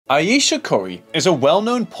Ayesha Curry is a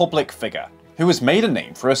well-known public figure who has made a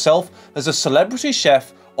name for herself as a celebrity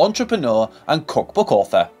chef, entrepreneur and cookbook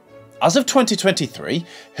author. As of 2023,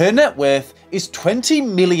 her net worth is $20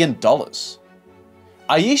 million.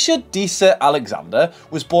 Ayesha Disa Alexander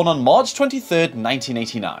was born on March 23,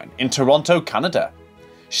 1989 in Toronto, Canada.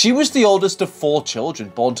 She was the oldest of 4 children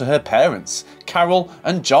born to her parents, Carol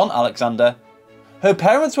and John Alexander. Her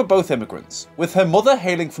parents were both immigrants, with her mother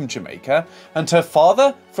hailing from Jamaica and her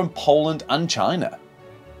father from Poland and China.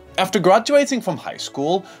 After graduating from high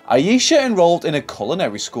school, Ayesha enrolled in a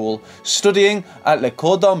culinary school, studying at Le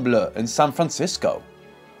Cordon Bleu in San Francisco.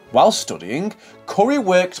 While studying, Curry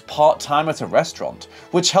worked part-time at a restaurant,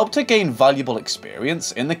 which helped her gain valuable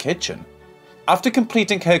experience in the kitchen. After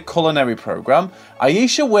completing her culinary program,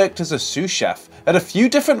 Ayesha worked as a sous chef at a few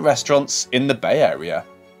different restaurants in the Bay Area.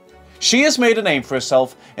 She has made a name for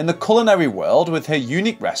herself in the culinary world with her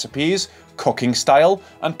unique recipes, cooking style,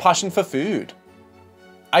 and passion for food.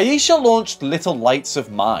 Ayesha launched Little Lights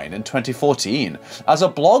of Mine in 2014 as a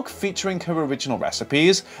blog featuring her original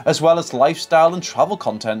recipes as well as lifestyle and travel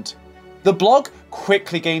content. The blog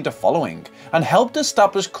quickly gained a following and helped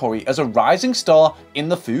establish Curry as a rising star in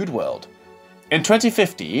the food world. In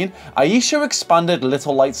 2015, Ayesha expanded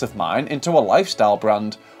Little Lights of Mine into a lifestyle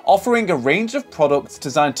brand, offering a range of products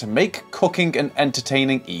designed to make cooking and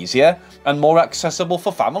entertaining easier and more accessible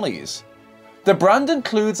for families. The brand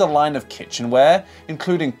includes a line of kitchenware,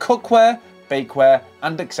 including cookware, bakeware,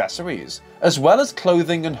 and accessories, as well as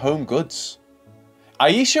clothing and home goods.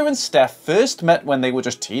 Ayesha and Steph first met when they were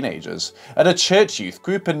just teenagers at a church youth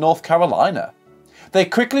group in North Carolina. They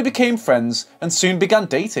quickly became friends and soon began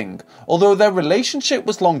dating, although their relationship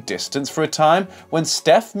was long distance for a time when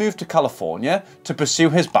Steph moved to California to pursue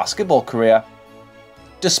his basketball career.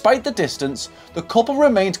 Despite the distance, the couple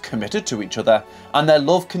remained committed to each other and their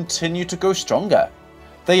love continued to grow stronger.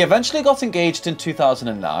 They eventually got engaged in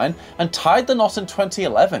 2009 and tied the knot in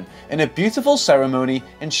 2011 in a beautiful ceremony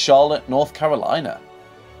in Charlotte, North Carolina.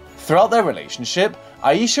 Throughout their relationship,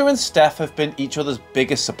 Ayesha and Steph have been each other's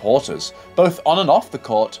biggest supporters, both on and off the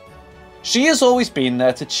court. She has always been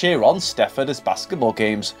there to cheer on Steph at his basketball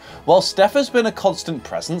games, while Steph has been a constant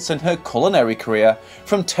presence in her culinary career,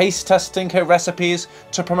 from taste testing her recipes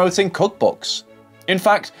to promoting cookbooks. In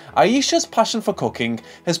fact, Ayesha's passion for cooking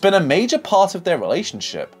has been a major part of their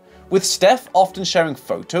relationship, with Steph often sharing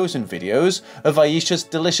photos and videos of Ayesha's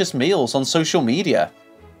delicious meals on social media.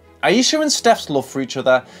 Ayesha and Steph's love for each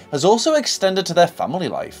other has also extended to their family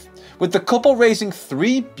life, with the couple raising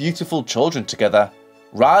 3 beautiful children together: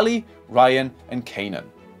 Riley, Ryan, and Kanan.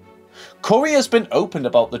 Curry has been open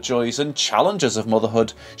about the joys and challenges of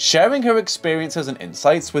motherhood, sharing her experiences and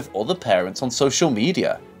insights with other parents on social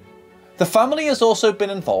media. The family has also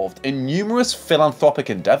been involved in numerous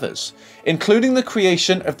philanthropic endeavours, including the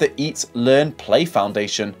creation of the Eat, Learn, Play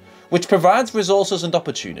Foundation, which provides resources and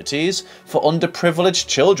opportunities for underprivileged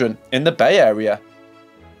children in the Bay Area.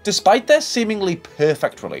 Despite their seemingly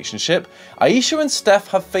perfect relationship, Ayesha and Steph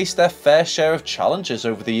have faced their fair share of challenges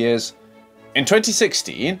over the years. In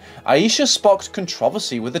 2016, Ayesha sparked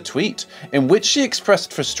controversy with a tweet in which she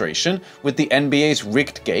expressed frustration with the NBA's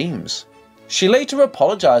rigged games. She later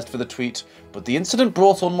apologised for the tweet, but the incident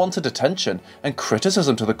brought unwanted attention and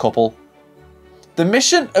criticism to the couple. The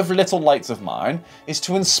mission of Little Lights of Mine is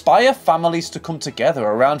to inspire families to come together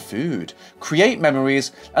around food, create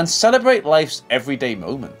memories, and celebrate life's everyday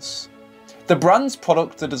moments. The brand's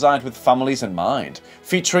products are designed with families in mind,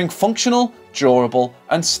 featuring functional, durable,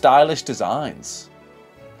 and stylish designs.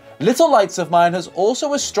 Little Lights of Mine has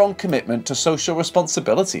also a strong commitment to social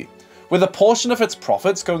responsibility, with a portion of its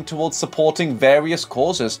profits going towards supporting various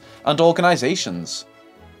causes and organisations.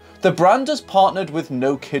 The brand has partnered with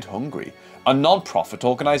No Kid Hungry, a non-profit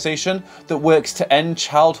organisation that works to end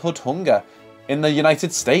childhood hunger in the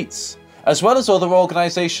United States, as well as other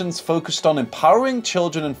organisations focused on empowering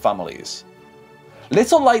children and families.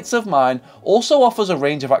 Little Lights of Mine also offers a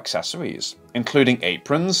range of accessories, including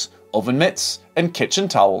aprons, oven mitts, and kitchen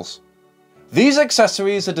towels. These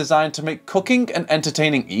accessories are designed to make cooking and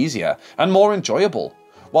entertaining easier and more enjoyable,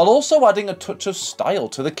 while also adding a touch of style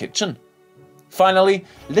to the kitchen. Finally,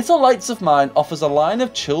 Little Lights of Mine offers a line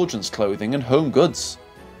of children's clothing and home goods.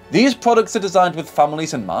 These products are designed with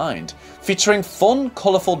families in mind, featuring fun,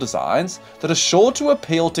 colourful designs that are sure to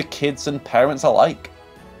appeal to kids and parents alike.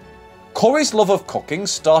 Curry's love of cooking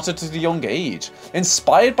started at a young age,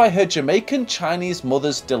 inspired by her Jamaican Chinese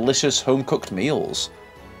mother's delicious home-cooked meals.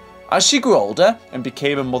 As she grew older and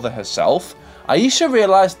became a mother herself, Ayesha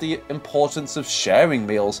realised the importance of sharing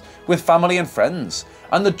meals with family and friends,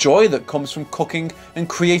 and the joy that comes from cooking and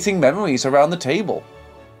creating memories around the table.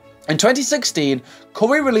 In 2016,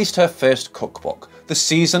 Curry released her first cookbook, The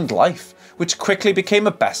Seasoned Life, which quickly became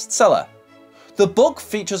a bestseller. The book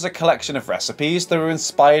features a collection of recipes that were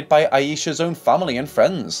inspired by Ayesha's own family and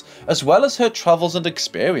friends, as well as her travels and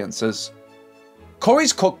experiences.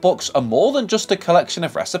 Curry's cookbooks are more than just a collection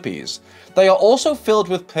of recipes. They are also filled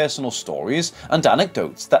with personal stories and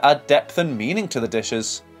anecdotes that add depth and meaning to the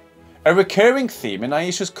dishes. A recurring theme in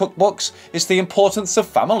Ayesha's cookbooks is the importance of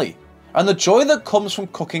family, and the joy that comes from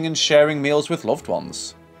cooking and sharing meals with loved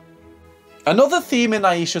ones. Another theme in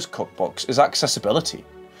Ayesha's cookbooks is accessibility.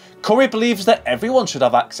 Curry believes that everyone should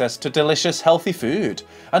have access to delicious, healthy food,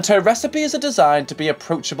 and her recipes are designed to be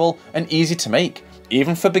approachable and easy to make,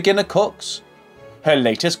 even for beginner cooks. Her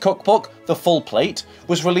latest cookbook, The Full Plate,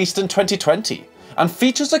 was released in 2020 and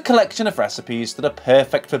features a collection of recipes that are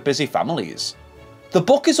perfect for busy families. The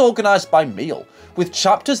book is organised by meal, with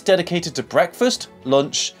chapters dedicated to breakfast,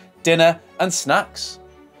 lunch, dinner, and snacks.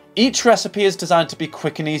 Each recipe is designed to be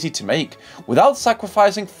quick and easy to make, without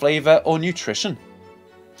sacrificing flavour or nutrition.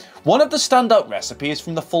 One of the standout recipes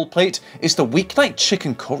from The Full Plate is the weeknight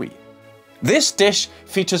chicken curry. This dish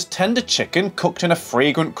features tender chicken cooked in a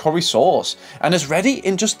fragrant curry sauce and is ready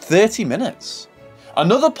in just 30 minutes.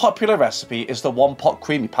 Another popular recipe is the one-pot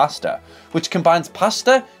creamy pasta, which combines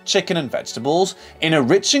pasta, chicken and vegetables in a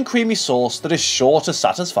rich and creamy sauce that is sure to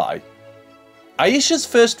satisfy. Ayesha's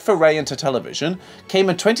first foray into television came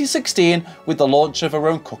in 2016 with the launch of her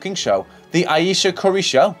own cooking show, The Ayesha Curry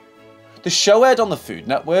Show. The show aired on the Food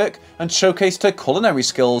Network and showcased her culinary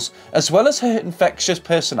skills, as well as her infectious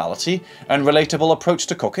personality and relatable approach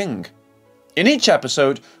to cooking. In each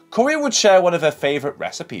episode, Curry would share one of her favourite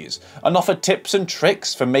recipes and offer tips and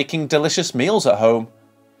tricks for making delicious meals at home.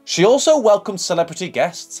 She also welcomed celebrity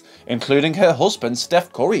guests, including her husband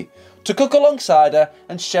Steph Curry, to cook alongside her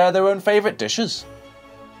and share their own favourite dishes.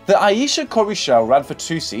 The Ayesha Curry Show ran for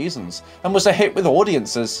 2 seasons and was a hit with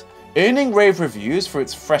audiences, earning rave reviews for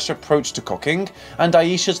its fresh approach to cooking and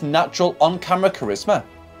Ayesha's natural on-camera charisma.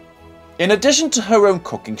 In addition to her own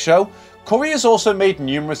cooking show, Curry has also made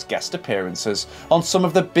numerous guest appearances on some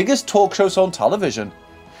of the biggest talk shows on television.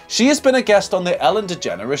 She has been a guest on The Ellen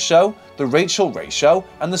DeGeneres Show, The Rachel Ray Show,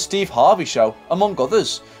 and The Steve Harvey Show, among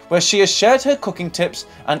others, where she has shared her cooking tips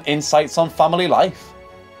and insights on family life.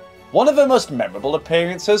 One of her most memorable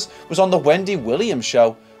appearances was on The Wendy Williams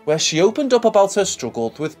Show, where she opened up about her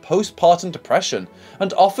struggle with postpartum depression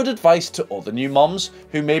and offered advice to other new moms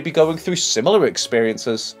who may be going through similar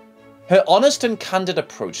experiences. Her honest and candid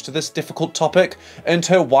approach to this difficult topic earned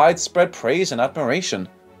her widespread praise and admiration.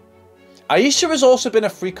 Ayesha has also been a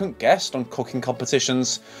frequent guest on cooking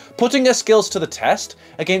competitions, putting her skills to the test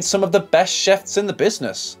against some of the best chefs in the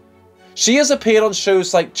business. She has appeared on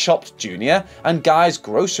shows like Chopped Jr. and Guy's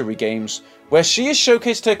Grocery Games, where she has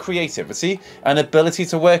showcased her creativity and ability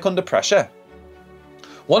to work under pressure.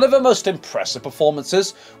 One of her most impressive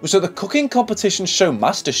performances was at the cooking competition show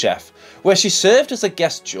MasterChef, where she served as a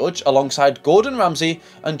guest judge alongside Gordon Ramsay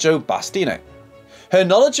and Joe Bastianich. Her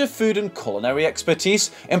knowledge of food and culinary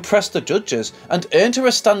expertise impressed the judges and earned her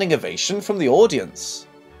a standing ovation from the audience.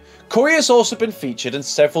 Curry has also been featured in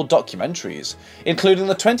several documentaries, including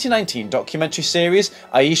the 2019 documentary series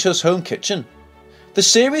Ayesha's Home Kitchen. The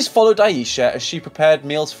series followed Ayesha as she prepared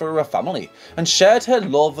meals for her family and shared her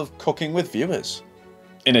love of cooking with viewers.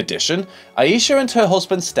 In addition, Ayesha and her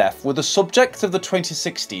husband Steph were the subject of the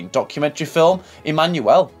 2016 documentary film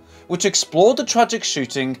Emmanuel, which explored the tragic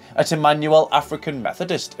shooting at Emmanuel African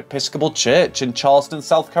Methodist Episcopal Church in Charleston,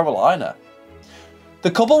 South Carolina.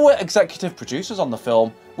 The couple were executive producers on the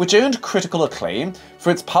film, which earned critical acclaim for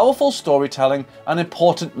its powerful storytelling and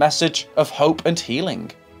important message of hope and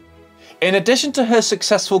healing. In addition to her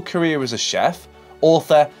successful career as a chef,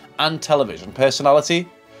 author, and television personality,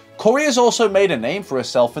 Curry has also made a name for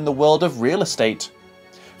herself in the world of real estate.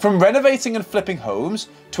 From renovating and flipping homes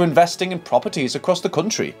to investing in properties across the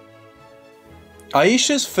country.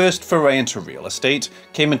 Ayesha's first foray into real estate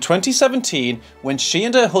came in 2017 when she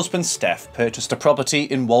and her husband Steph purchased a property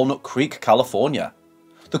in Walnut Creek, California.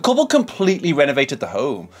 The couple completely renovated the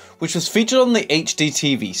home, which was featured on the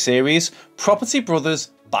HGTV series Property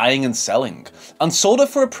Brothers Buying and Selling, and sold it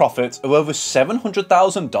for a profit of over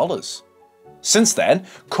 $700,000. Since then,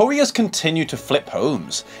 Curry has continued to flip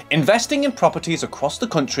homes, investing in properties across the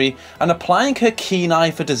country and applying her keen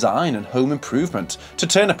eye for design and home improvement to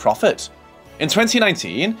turn a profit. In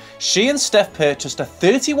 2019, she and Steph purchased a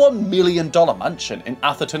 $31 million mansion in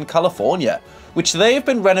Atherton, California, which they have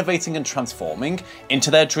been renovating and transforming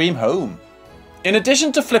into their dream home. In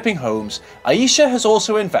addition to flipping homes, Ayesha has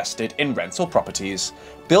also invested in rental properties,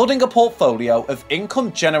 building a portfolio of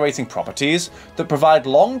income-generating properties that provide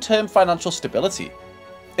long-term financial stability.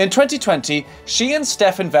 In 2020, she and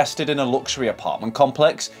Steph invested in a luxury apartment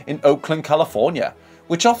complex in Oakland, California,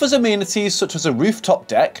 which offers amenities such as a rooftop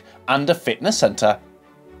deck and a fitness center.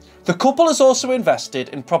 The couple has also invested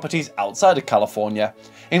in properties outside of California,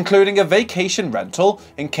 including a vacation rental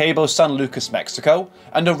in Cabo San Lucas, Mexico,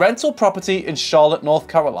 and a rental property in Charlotte, North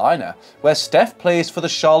Carolina, where Steph plays for the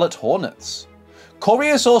Charlotte Hornets. Curry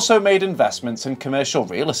has also made investments in commercial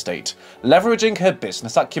real estate, leveraging her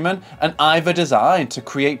business acumen and eye for design to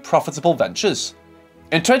create profitable ventures.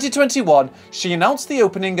 In 2021, she announced the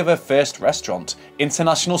opening of her first restaurant,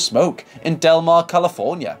 International Smoke, in Del Mar,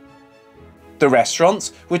 California. The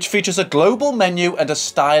restaurant, which features a global menu and a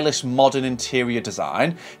stylish modern interior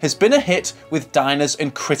design, has been a hit with diners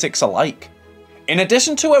and critics alike. In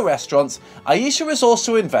addition to her restaurants, Ayesha has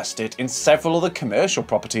also invested in several other commercial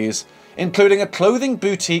properties, including a clothing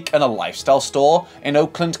boutique and a lifestyle store in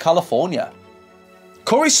Oakland, California.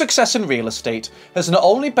 Curry's success in real estate has not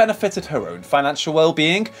only benefited her own financial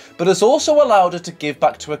well-being, but has also allowed her to give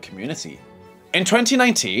back to her community. In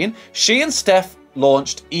 2019, she and Steph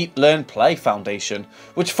launched Eat, Learn, Play Foundation,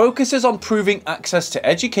 which focuses on improving access to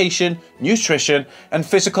education, nutrition, and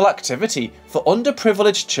physical activity for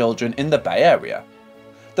underprivileged children in the Bay Area.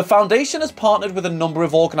 The foundation has partnered with a number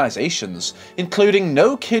of organisations, including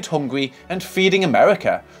No Kid Hungry and Feeding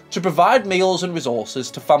America, to provide meals and resources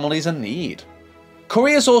to families in need.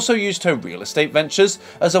 Curry has also used her real estate ventures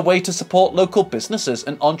as a way to support local businesses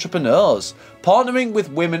and entrepreneurs, partnering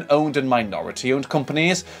with women-owned and minority-owned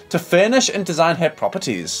companies to furnish and design her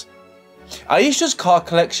properties. Ayesha's car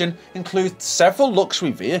collection includes several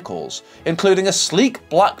luxury vehicles, including a sleek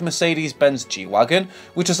black Mercedes-Benz G-Wagon,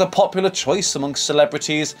 which is a popular choice among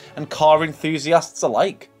celebrities and car enthusiasts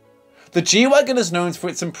alike. The G-Wagon is known for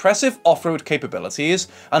its impressive off-road capabilities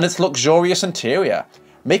and its luxurious interior,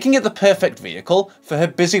 making it the perfect vehicle for her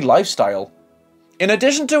busy lifestyle. In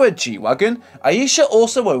addition to her G-Wagon, Ayesha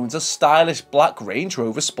also owns a stylish black Range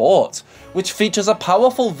Rover Sport, which features a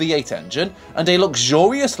powerful V8 engine and a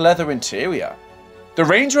luxurious leather interior. The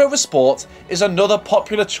Range Rover Sport is another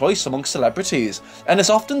popular choice among celebrities and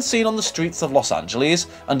is often seen on the streets of Los Angeles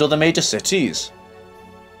and other major cities.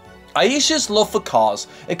 Ayesha's love for cars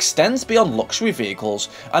extends beyond luxury vehicles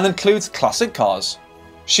and includes classic cars.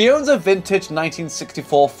 She owns a vintage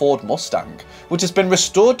 1964 Ford Mustang, which has been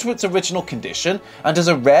restored to its original condition and is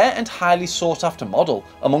a rare and highly sought after model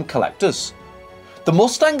among collectors. The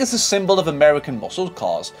Mustang is a symbol of American muscle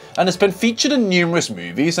cars and has been featured in numerous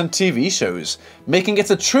movies and TV shows, making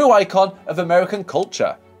it a true icon of American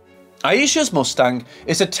culture. Ayesha's Mustang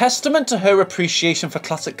is a testament to her appreciation for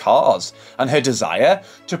classic cars and her desire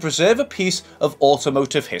to preserve a piece of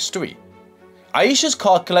automotive history. Ayesha's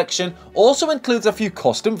car collection also includes a few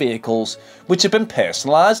custom vehicles, which have been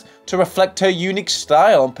personalised to reflect her unique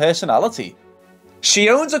style and personality. She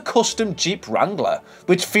owns a custom Jeep Wrangler,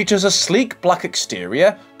 which features a sleek black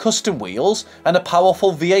exterior, custom wheels, and a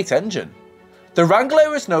powerful V8 engine. The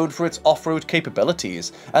Wrangler is known for its off-road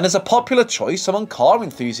capabilities and is a popular choice among car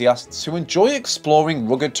enthusiasts who enjoy exploring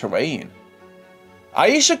rugged terrain.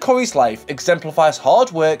 Ayesha Curry's life exemplifies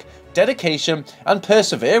hard work, dedication, and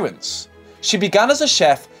perseverance. She began as a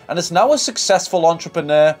chef and is now a successful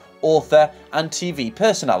entrepreneur, author, and TV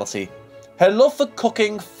personality. Her love for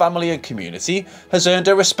cooking, family, and community has earned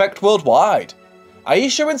her respect worldwide.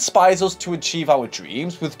 Ayesha inspires us to achieve our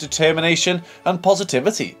dreams with determination and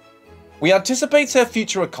positivity. We anticipate her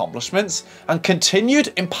future accomplishments and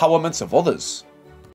continued empowerment of others.